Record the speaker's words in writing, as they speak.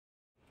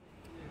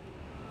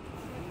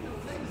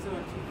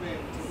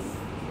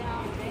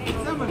The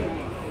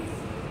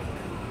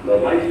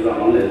white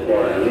zone is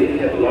for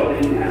immediate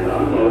loading and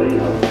unloading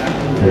of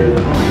passengers.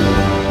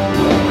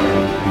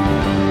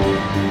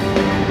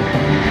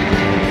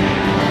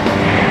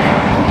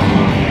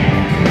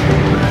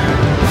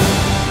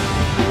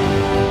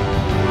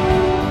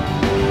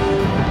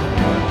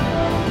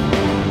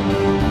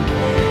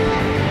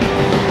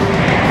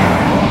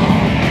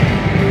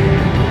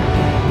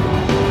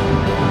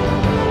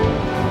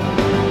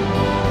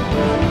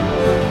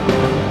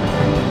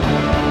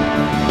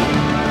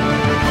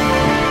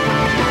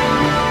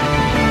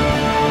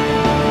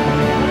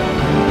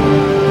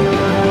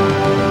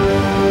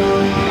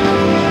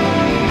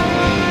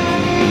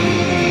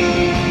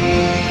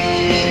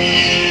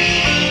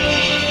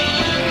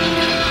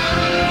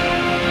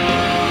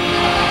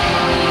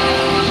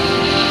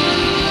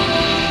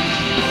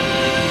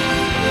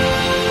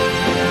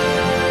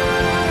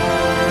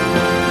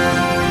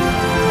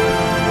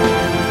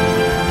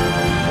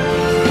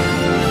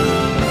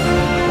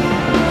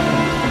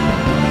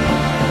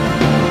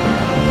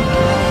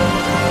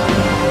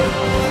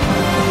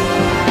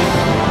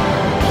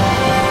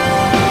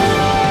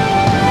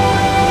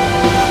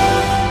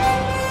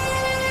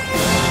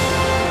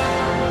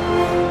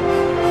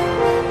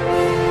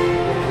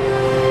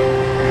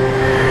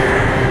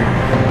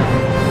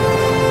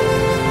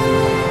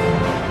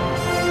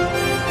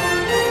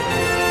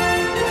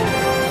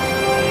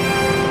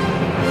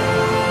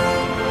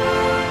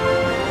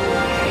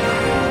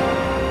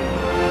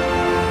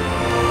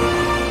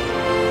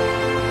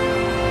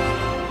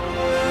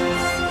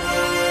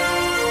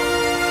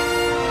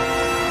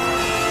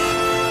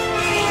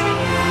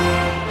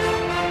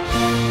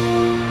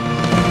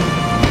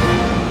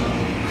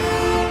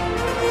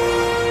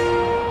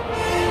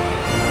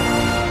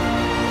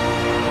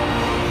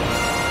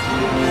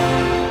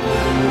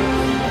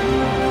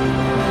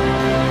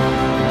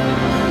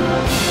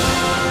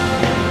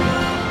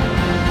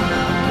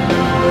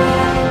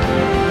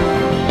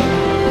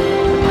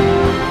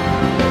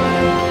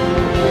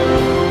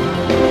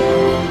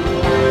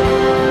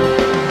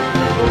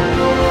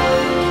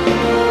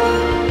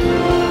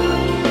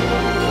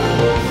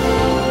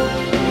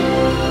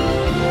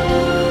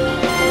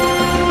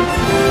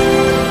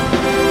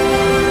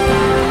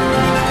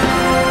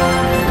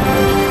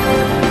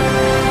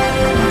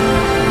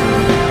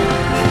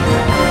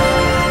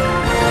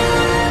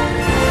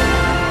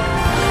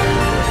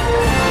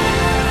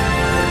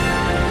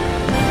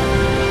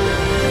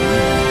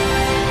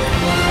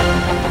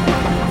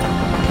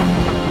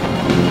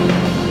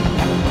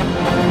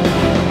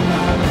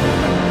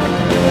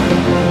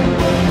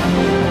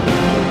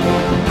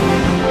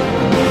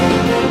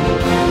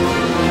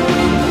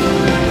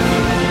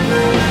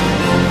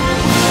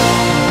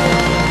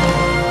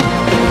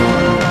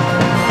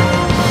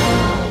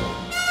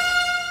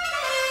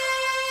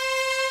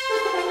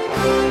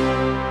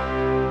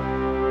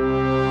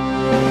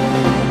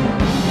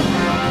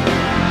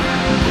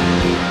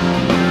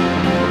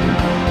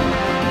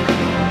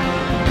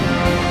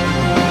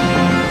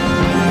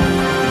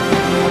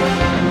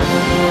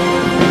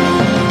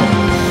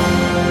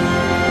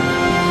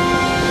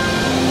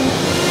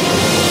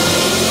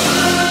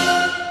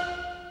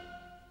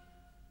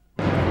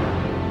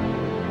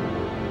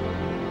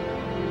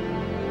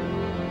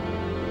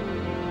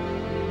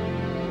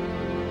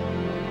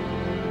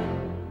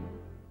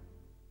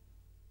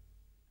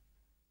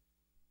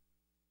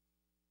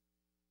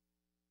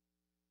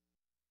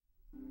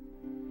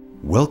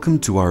 Welcome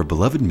to our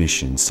beloved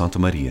mission, Santa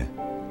Maria,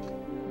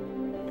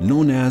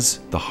 known as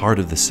the Heart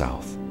of the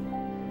South,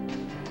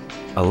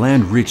 a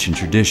land rich in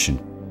tradition,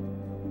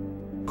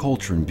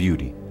 culture, and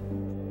beauty.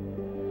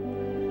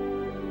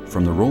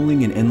 From the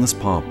rolling and endless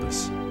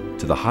pampas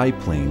to the high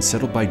plains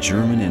settled by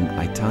German and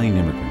Italian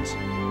immigrants,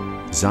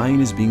 Zion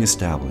is being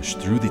established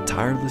through the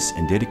tireless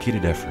and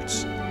dedicated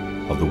efforts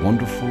of the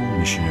wonderful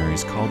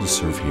missionaries called to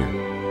serve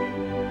here.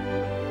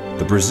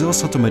 The Brazil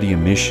Santa Maria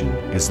mission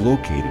is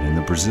located in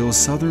the Brazil's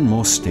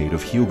southernmost state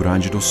of Rio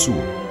Grande do Sul.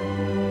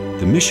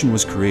 The mission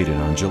was created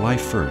on July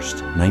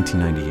 1st,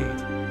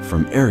 1998,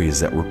 from areas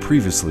that were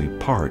previously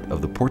part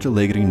of the Porto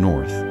Alegre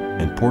North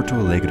and Porto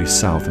Alegre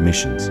South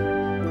missions,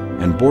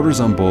 and borders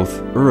on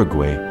both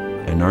Uruguay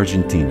and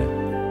Argentina.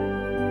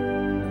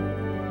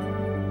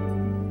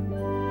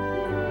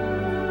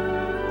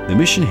 The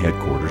mission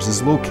headquarters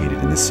is located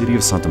in the city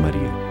of Santa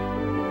Maria.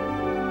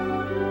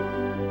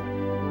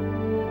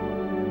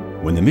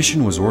 When the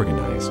mission was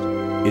organized,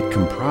 it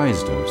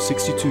comprised of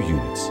 62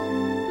 units,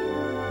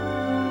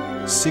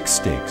 6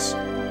 stakes,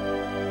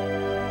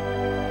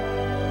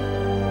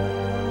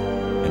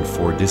 and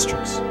 4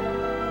 districts.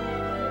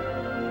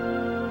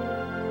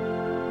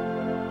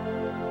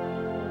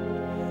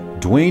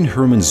 Dwayne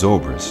Herman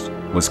Zobrist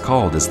was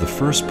called as the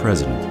first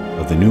president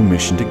of the new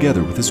mission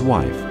together with his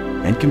wife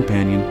and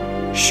companion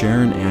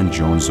Sharon Ann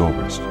Jones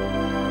Zobrist.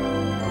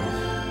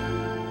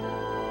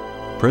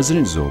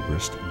 President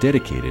Zobrist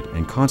dedicated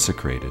and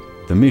consecrated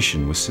the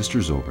mission with Sister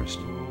Zobrist.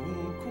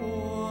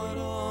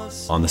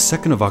 On the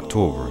 2nd of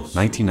October,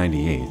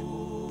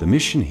 1998, the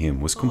mission hymn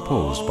was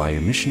composed by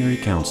a missionary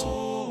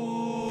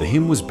council. The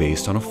hymn was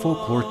based on a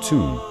folklore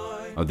tune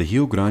of the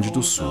Rio Grande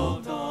do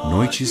Sul,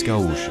 Noites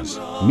Gaúchas,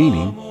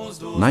 meaning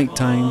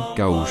nighttime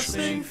gaúchos.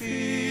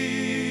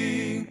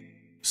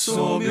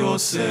 Sob o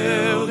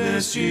céu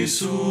deste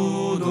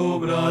sul do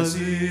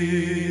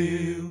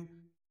Brasil.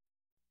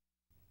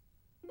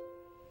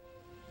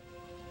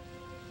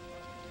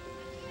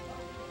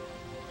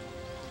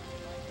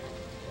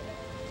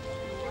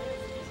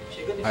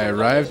 I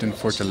arrived in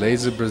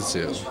Fortaleza,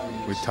 Brazil.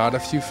 We taught a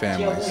few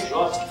families.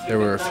 There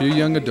were a few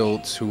young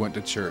adults who went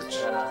to church.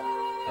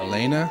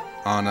 Helena,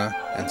 Ana,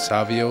 and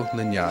Savio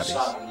Linhares.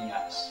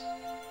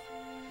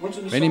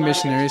 Many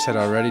missionaries had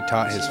already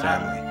taught his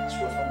family.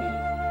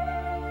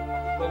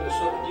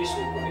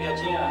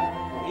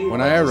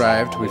 When I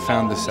arrived, we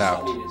found this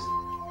out.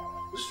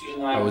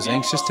 I was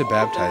anxious to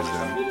baptize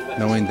them,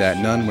 knowing that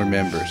none were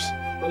members.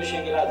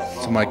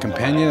 So my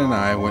companion and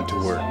I went to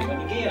work.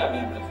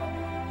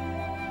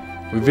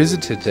 We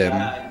visited them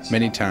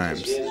many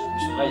times.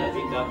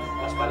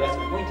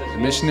 The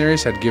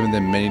missionaries had given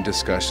them many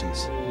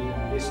discussions.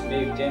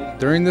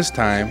 During this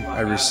time, I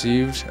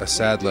received a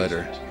sad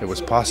letter. It was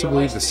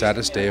possibly the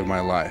saddest day of my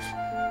life.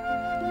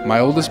 My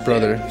oldest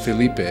brother,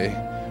 Felipe,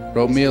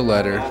 wrote me a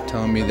letter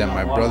telling me that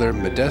my brother,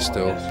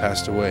 Modesto,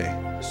 passed away.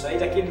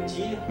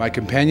 My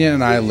companion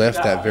and I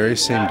left that very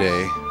same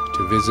day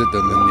to visit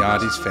the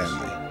Linhares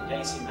family.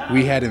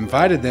 We had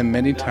invited them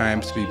many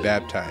times to be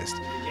baptized,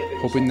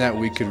 hoping that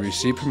we could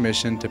receive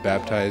permission to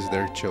baptize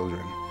their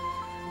children.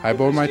 I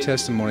bore my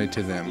testimony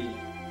to them,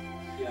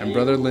 and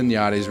Brother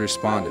Linhares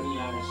responded,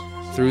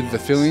 "Through the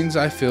feelings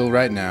I feel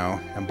right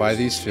now, and by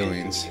these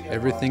feelings,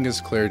 everything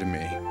is clear to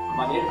me.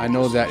 I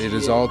know that it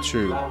is all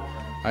true.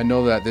 I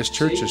know that this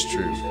church is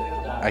true.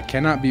 I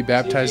cannot be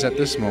baptized at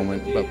this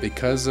moment, but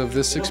because of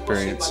this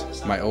experience,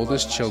 my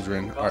oldest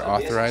children are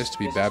authorized to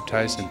be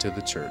baptized into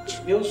the church."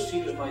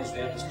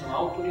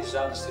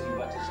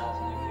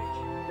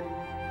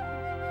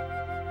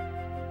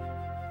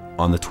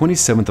 On the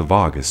 27th of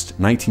August,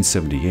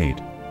 1978,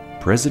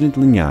 President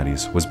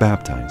Linhares was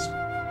baptized.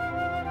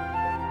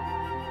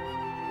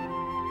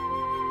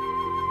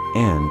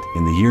 And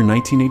in the year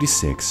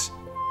 1986,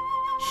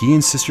 he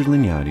and Sister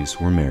Linhares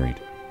were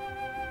married.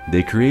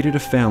 They created a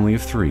family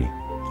of three: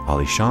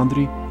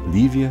 Alexandre,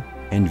 Lívia,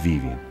 and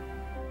Vivian.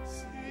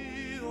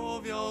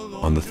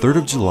 On the 3rd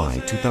of July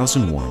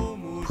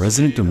 2001,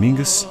 President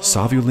Domingos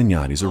Savio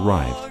Linhares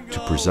arrived to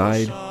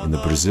preside in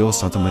the Brazil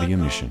Santa Maria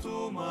mission.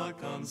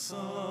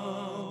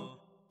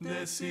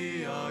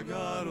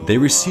 They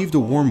received a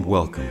warm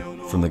welcome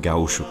from the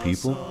Gaúcho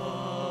people.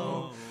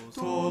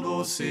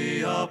 Todos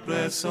se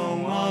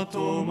apressam a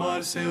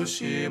tomar seu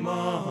chimarrão.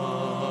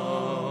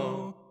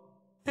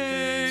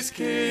 Eis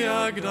que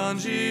a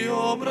grande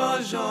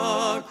obra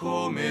já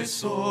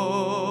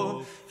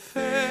começou.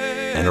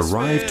 And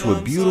arrived to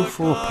a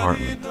beautiful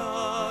apartment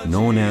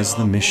known as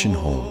the Mission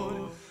Home.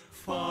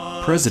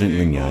 President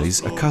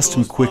Linhares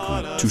accustomed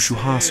quickly to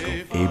churrasco,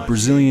 a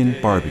Brazilian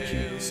barbecue,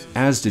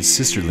 as did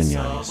Sister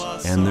Linhares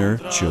and their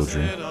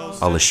children,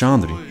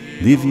 Alexandre,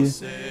 Lívia,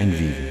 and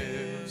Vivian.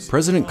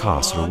 President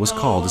Castro was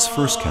called as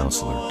first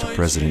counselor to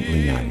President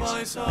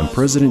Linhares, and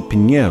President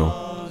Pinheiro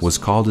was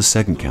called as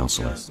second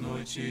counselor.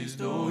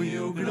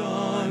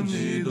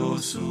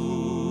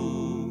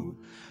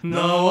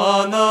 Não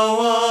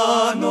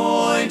há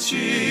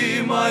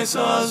noite mais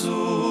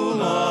azul,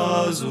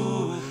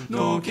 azul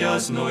do que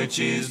as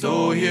noites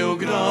do Rio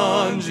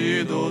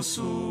Grande do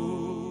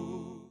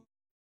Sul.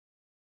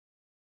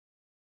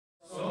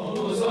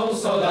 Somos os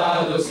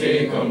soldados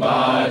que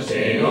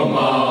combatem o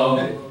mal.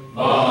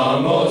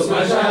 Vamos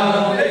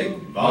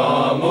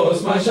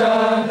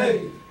marchar,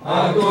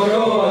 a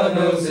coroa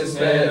nos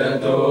espera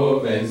do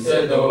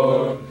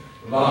vencedor.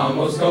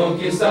 Vamos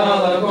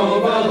conquistá-la com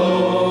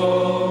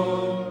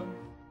valor.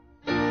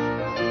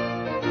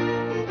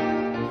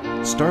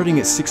 Starting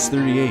at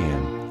 6:30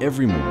 a.m.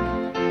 every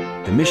morning,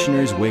 the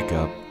missionaries wake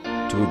up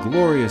to a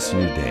glorious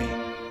new day.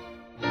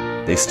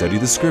 They study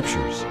the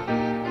scriptures,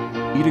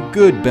 eat a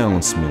good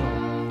balanced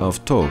meal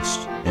of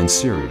toast and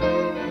cereal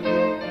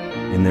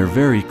in their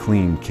very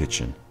clean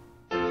kitchen.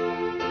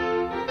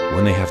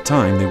 When they have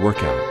time, they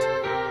work out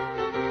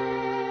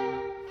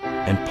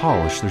and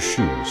polish their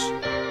shoes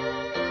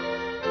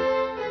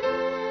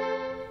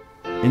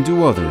and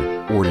do other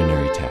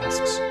ordinary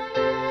tasks.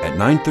 At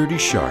 9:30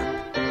 sharp,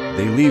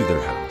 they leave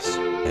their house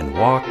and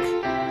walk,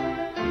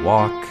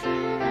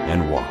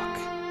 and walk.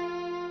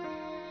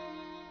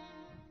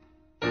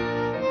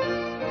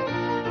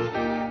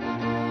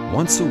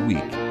 Once a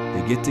week,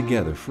 they get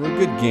together for a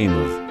good game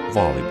of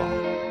volleyball,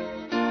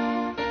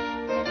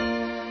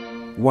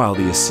 while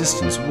the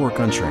assistants work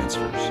on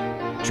transfers.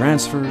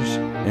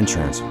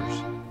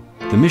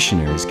 The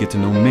missionaries get to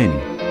know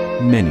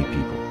many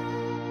people.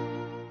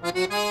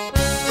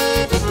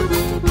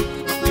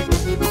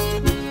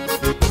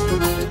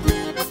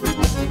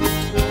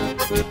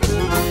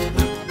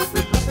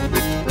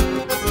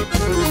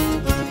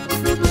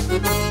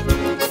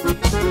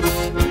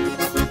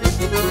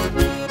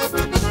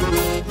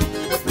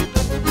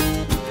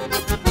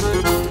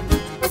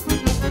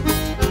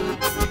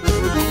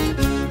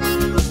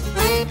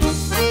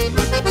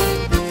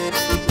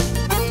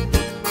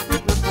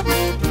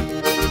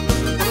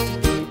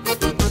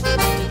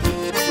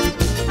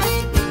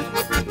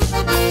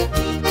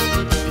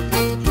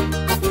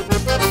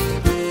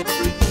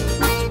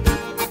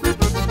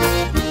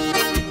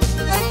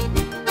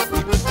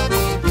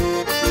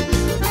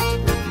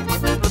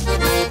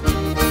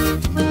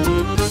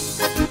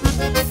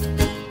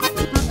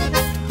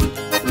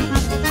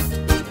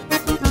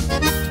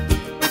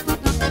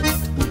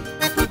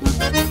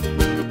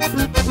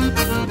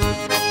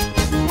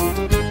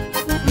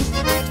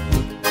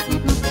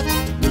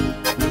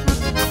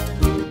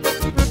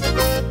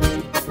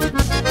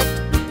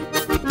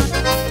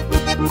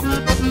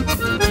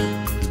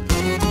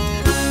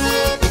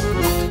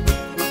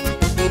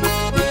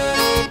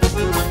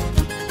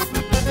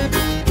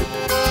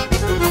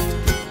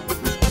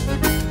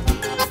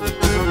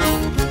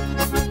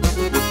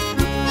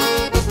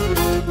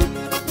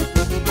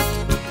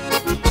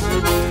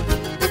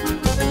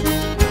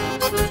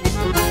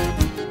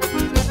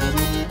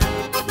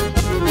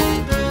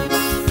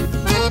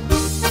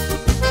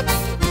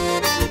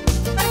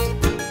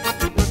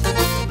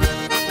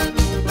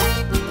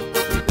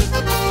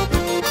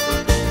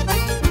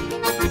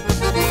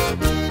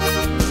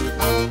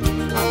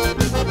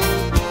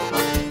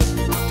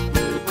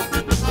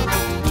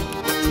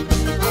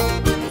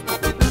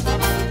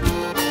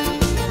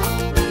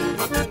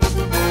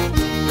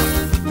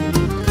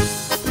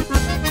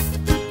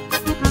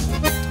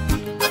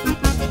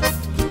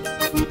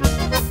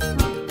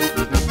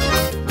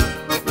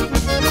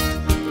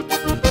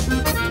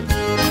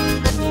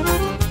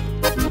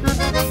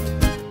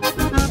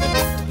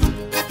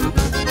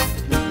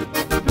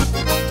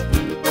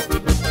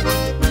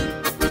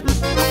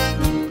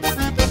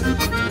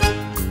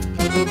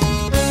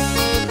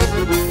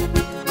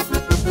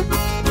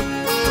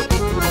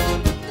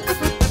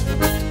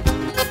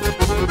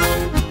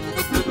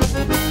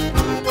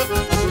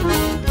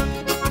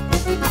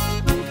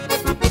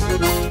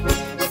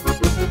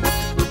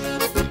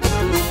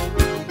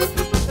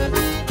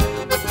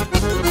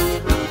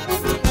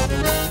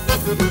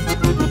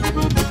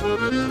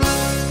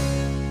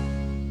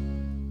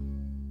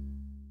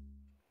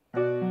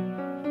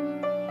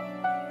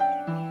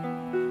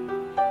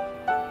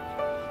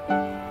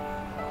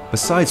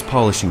 Besides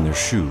polishing their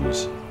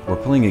shoes or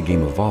playing a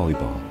game of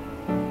volleyball,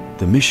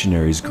 the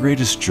missionaries'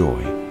 greatest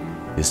joy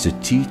is to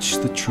teach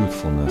the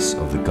truthfulness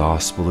of the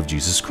gospel of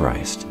Jesus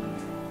Christ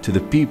to the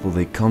people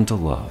they come to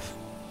love,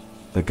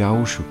 the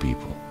Gaúcho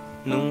people.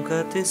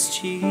 Nunca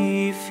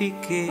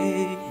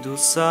testifiquei do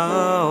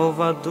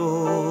Salvador.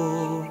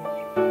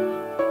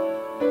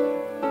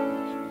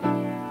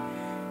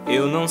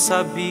 Eu não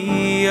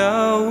sabia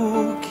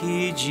o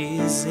que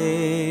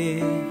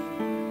dizer,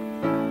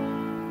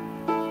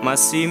 mas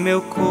se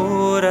meu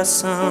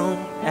coração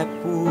é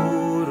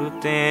puro,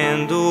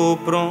 tendo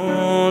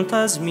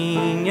prontas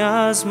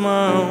minhas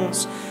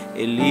mãos,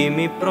 Ele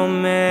me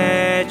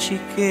promete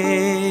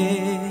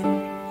que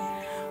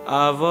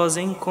a vós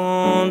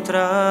encontrarei.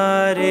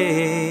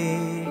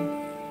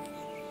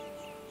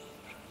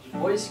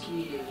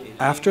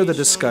 After the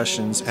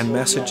discussions and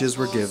messages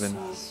were given,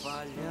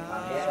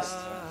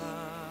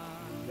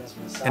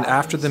 and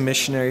after the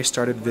missionaries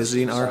started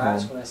visiting our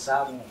home,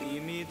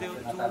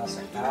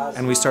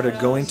 and we started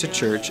going to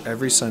church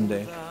every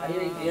Sunday,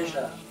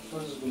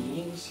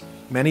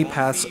 many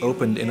paths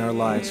opened in our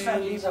lives,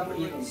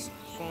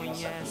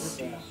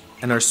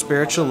 and our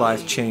spiritual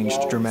life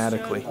changed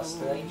dramatically.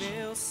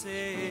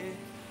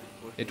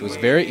 It was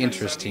very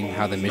interesting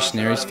how the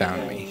missionaries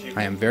found me.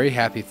 I am very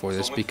happy for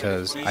this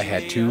because I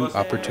had two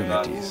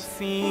opportunities.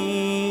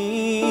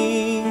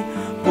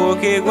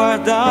 Porque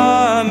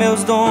guardar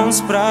meus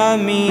dons pra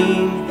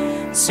mim,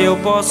 se eu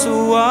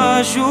posso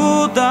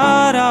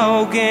ajudar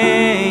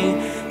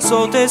alguém,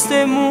 sou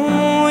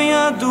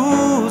testemunha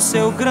do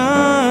seu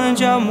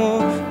grande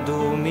amor,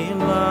 do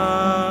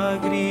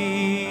milagre.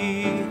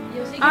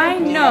 I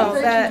know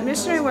that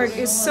missionary work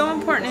is so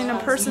important in a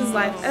person's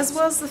life, as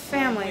well as the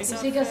families.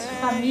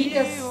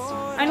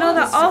 I know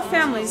that all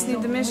families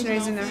need the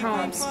missionaries in their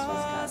homes.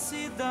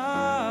 Se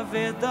da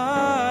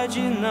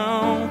verdade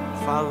não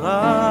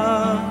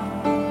falar,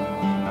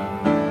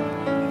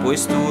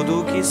 pois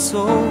tudo que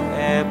sou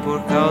é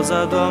por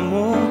causa do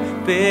amor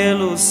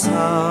pelo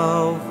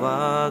Salvador.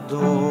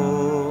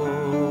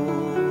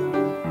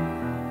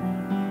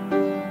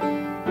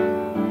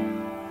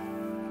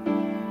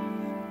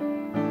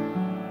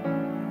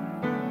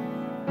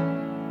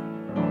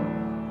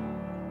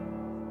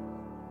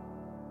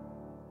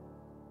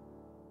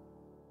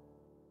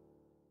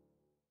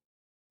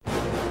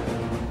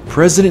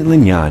 President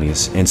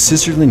Linhares and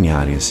Sister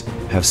Linhares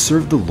have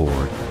served the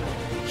Lord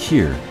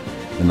here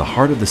in the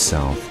heart of the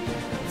South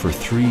for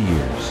 3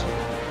 years.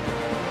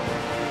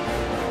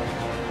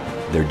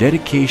 Their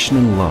dedication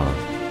and love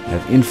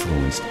have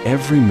influenced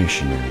every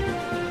missionary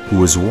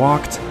who has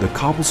walked the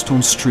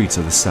cobblestone streets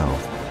of the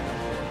South,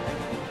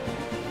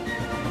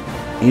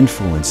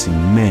 influencing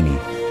many,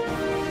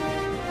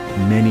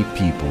 many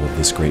people of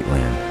this great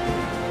land.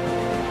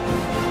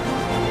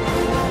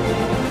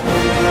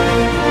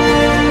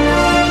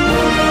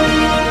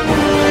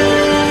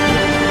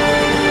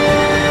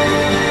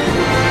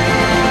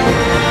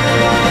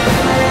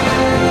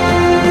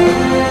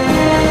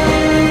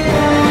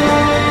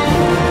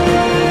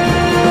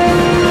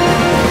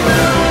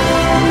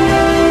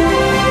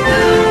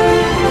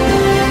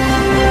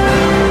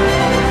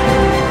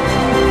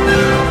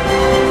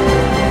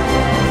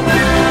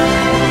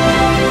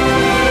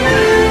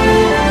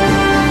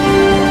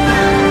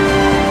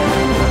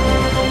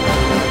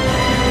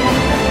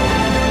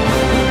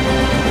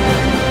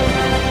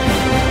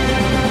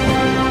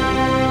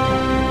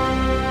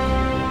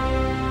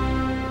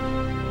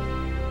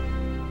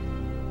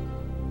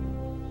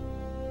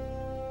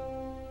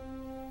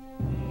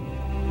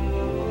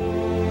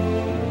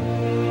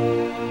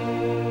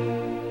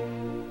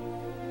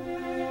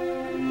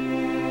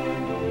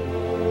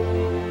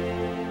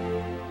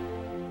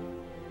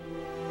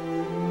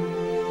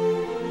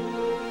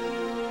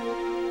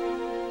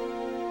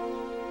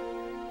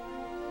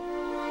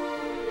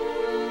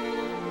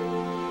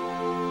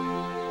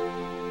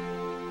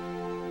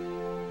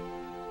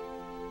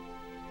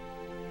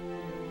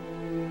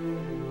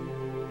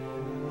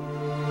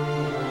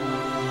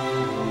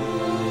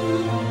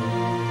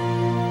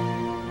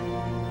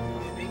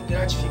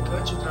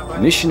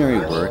 Missionary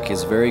work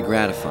is very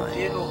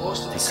gratifying,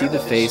 to see the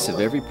face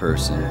of every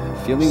person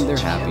feeling their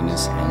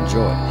happiness and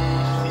joy.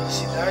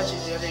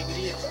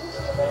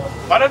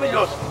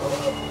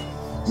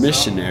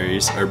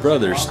 Missionaries are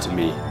brothers to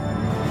me.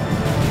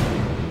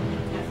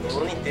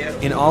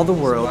 In all the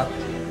world,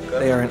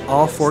 they are in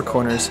all four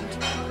corners,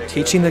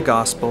 teaching the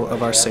gospel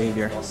of our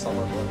Savior.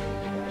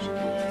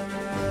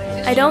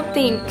 I don't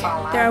think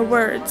there are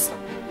words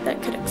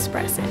that could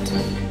express it.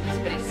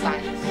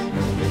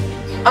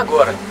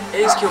 Agora,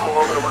 eis que uma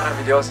obra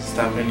maravilhosa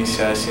está a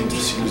iniciar-se entre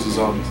os filhos dos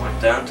homens.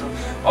 Portanto,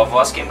 ó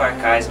vós que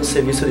embarcais no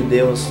serviço de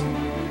Deus,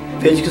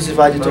 vede que se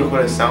vai de todo o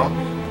coração,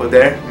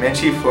 poder,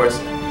 mente e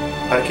força,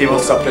 para que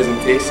vos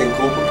apresenteis sem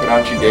culpa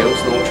perante Deus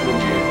no último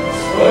dia.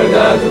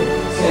 Portanto,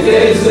 se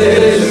tereis o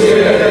desejo de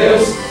servir a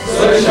Deus,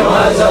 sois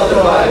chamados ao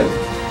trabalho.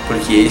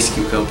 Porque eis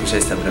que o campo já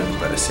está branco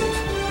para a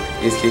ceifa.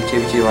 Eis que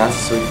aquele que laça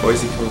sua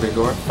foice e com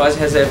vigor faz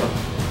reserva,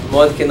 de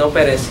modo que não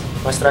perece,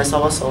 mas traz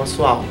salvação à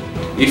sua alma.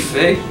 E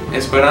fé,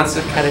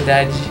 esperança,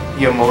 caridade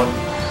e amor.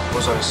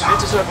 Os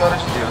conhecimentos da glória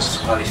de Deus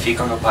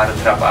qualificam-no para o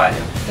trabalho.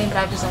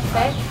 Lembrai-vos da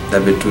fé, da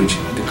virtude,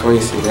 do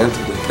conhecimento,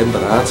 da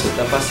temperança,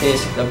 da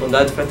paciência, da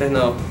bondade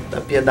fraternal,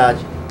 da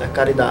piedade, da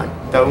caridade,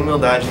 da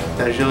humildade,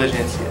 da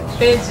diligência.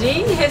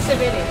 Pedi e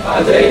receberei.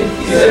 Padre,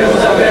 e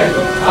seremos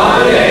abertos.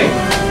 Amém.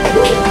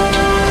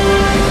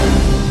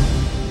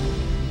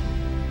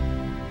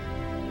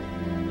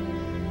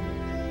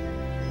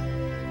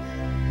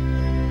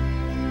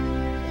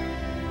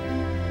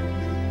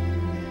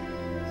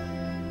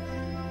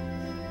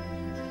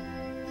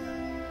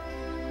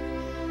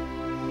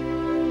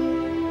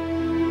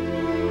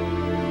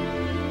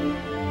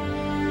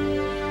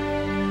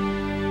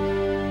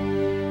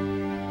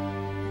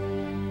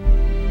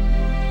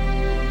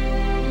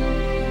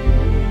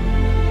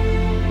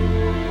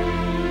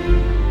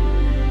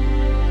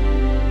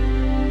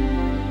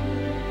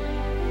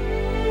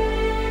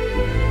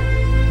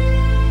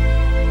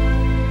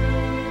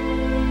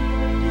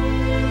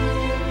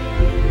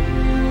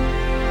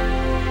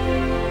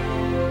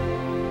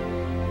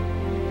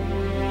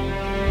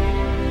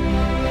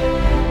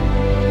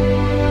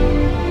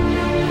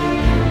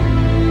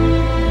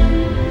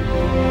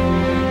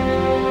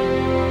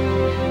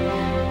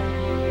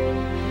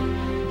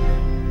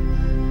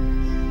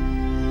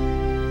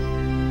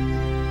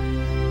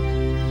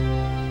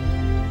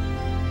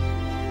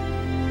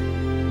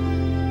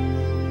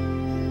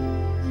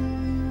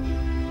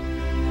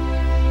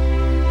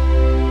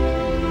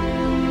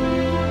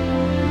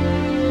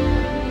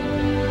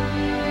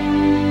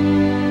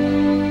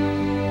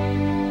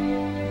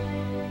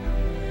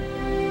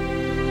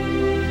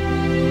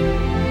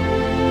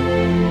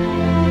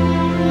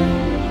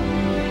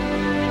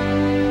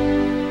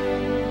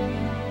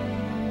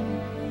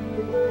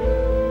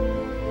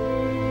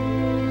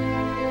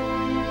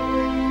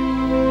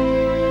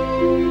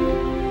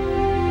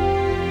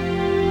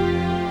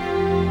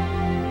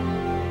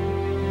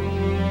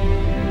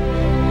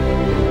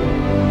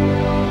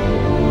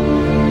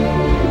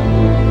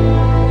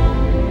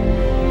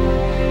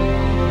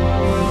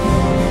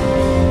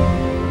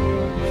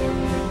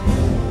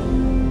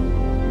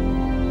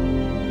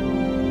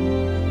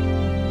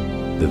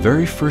 The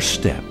very first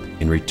step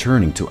in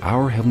returning to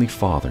our Heavenly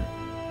Father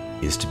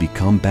is to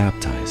become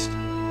baptized,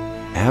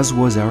 as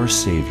was our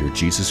Savior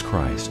Jesus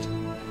Christ,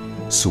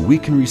 so we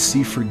can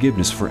receive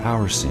forgiveness for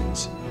our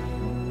sins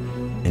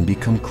and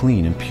become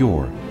clean and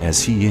pure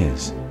as He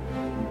is.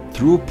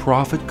 Through a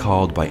prophet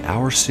called by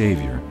our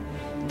Savior,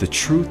 the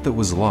truth that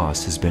was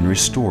lost has been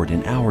restored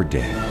in our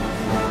day.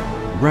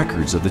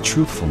 Records of the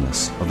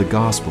truthfulness of the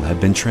gospel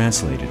have been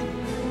translated,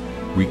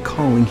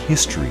 recalling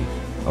history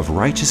of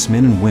righteous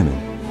men and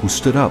women who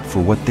stood up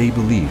for what they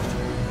believed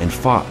and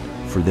fought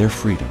for their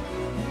freedom.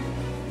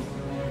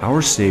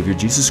 Our Savior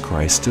Jesus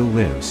Christ still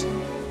lives,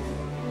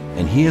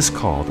 and He is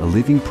called a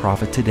living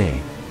prophet today,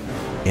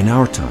 in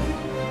our time,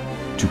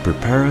 to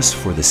prepare us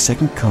for the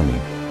second coming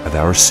of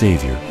our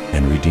Savior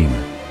and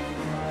Redeemer.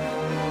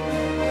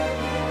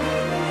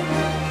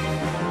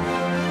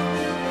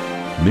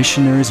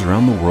 Missionaries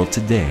around the world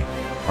today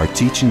are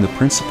teaching the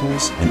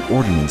principles and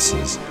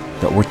ordinances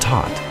that were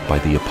taught by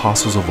the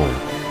apostles of old,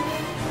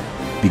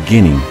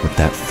 beginning with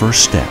that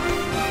first step,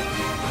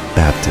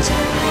 baptism.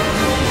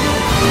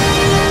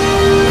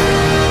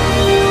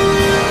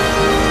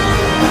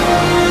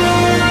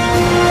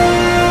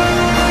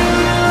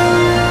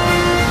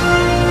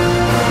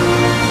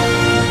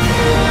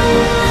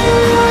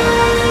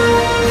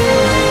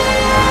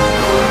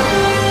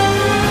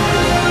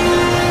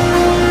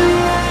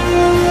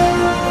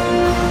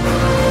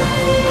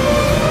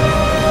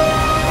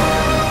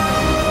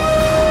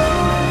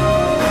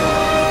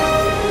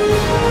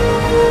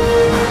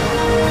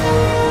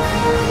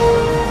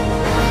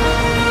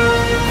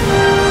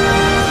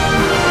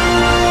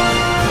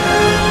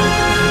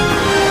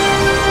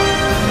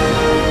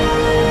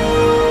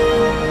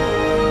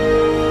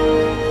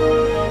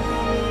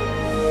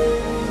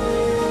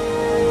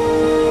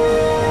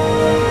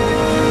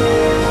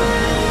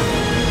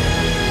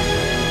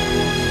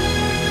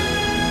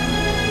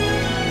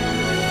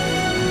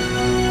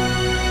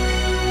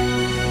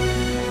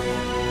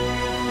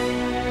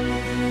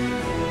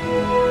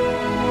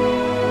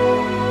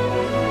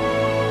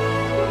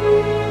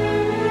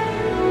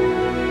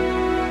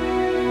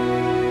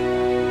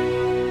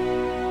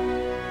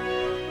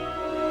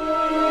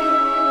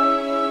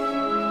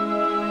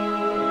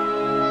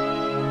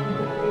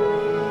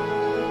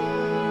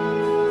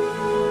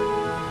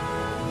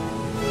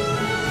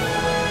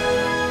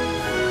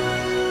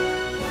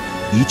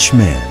 Each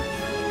man,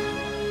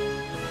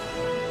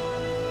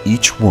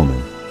 each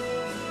woman,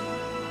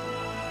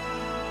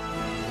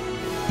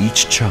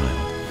 each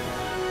child,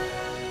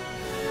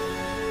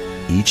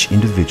 each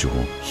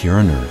individual here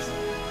on earth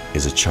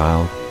is a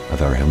child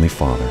of our Heavenly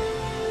Father.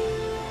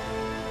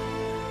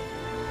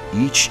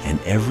 Each and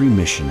every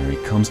missionary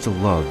comes to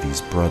love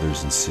these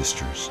brothers and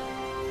sisters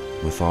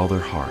with all their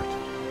heart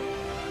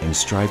and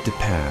strive to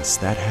pass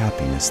that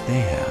happiness they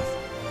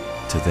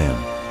have to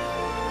them.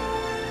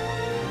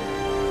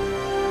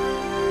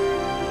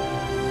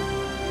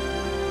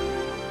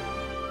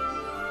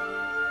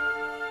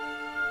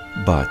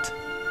 But,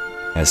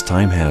 as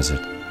time has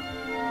it,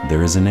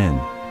 there is an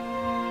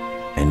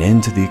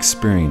end to the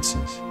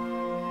experiences,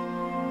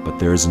 but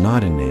there is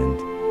not an end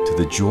to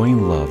the joy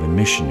and love and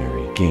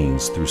missionary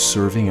gains through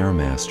serving our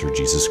Master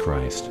Jesus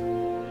Christ.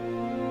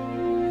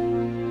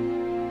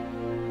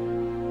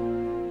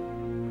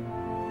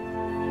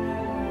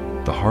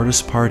 The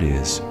hardest part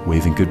is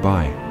waving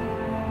goodbye.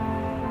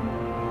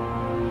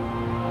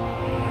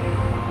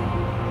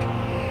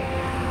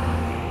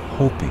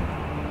 Hoping,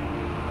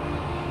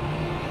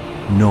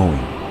 knowing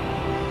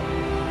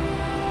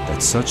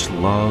that such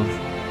love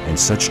and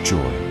such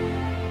joy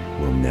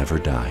will never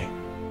die.